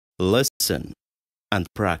Listen and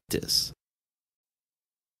practice.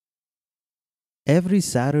 Every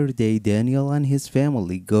Saturday, Daniel and his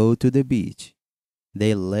family go to the beach.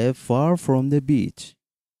 They live far from the beach.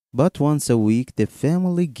 But once a week, the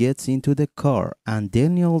family gets into the car and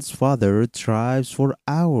Daniel's father drives for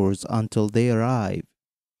hours until they arrive.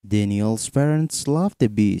 Daniel's parents love the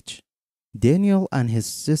beach. Daniel and his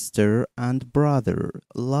sister and brother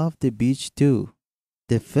love the beach too.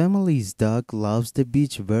 The family's dog loves the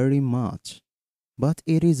beach very much, but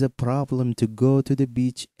it is a problem to go to the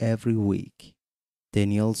beach every week.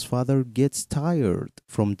 Daniel's father gets tired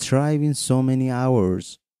from driving so many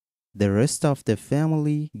hours. The rest of the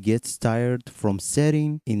family gets tired from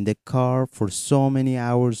sitting in the car for so many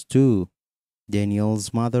hours too.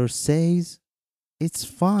 Daniel's mother says, "It's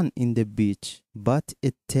fun in the beach, but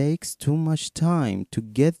it takes too much time to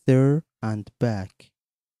get there and back."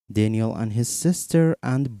 Daniel and his sister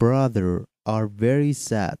and brother are very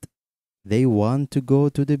sad. They want to go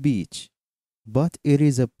to the beach, but it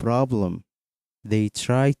is a problem. They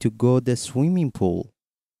try to go to the swimming pool,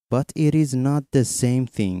 but it is not the same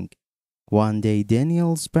thing. One day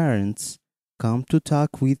Daniel's parents come to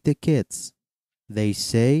talk with the kids. They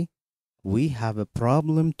say, "We have a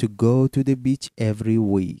problem to go to the beach every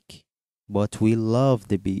week, but we love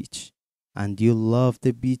the beach, and you love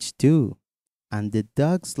the beach too, and the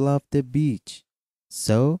dogs love the beach.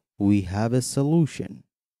 So we have a solution.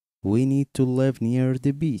 We need to live near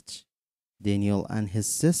the beach." Daniel and his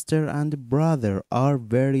sister and brother are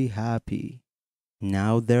very happy.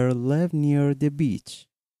 Now they live near the beach.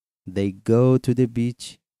 They go to the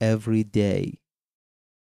beach every day.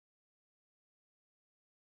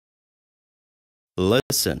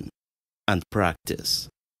 Listen and practice.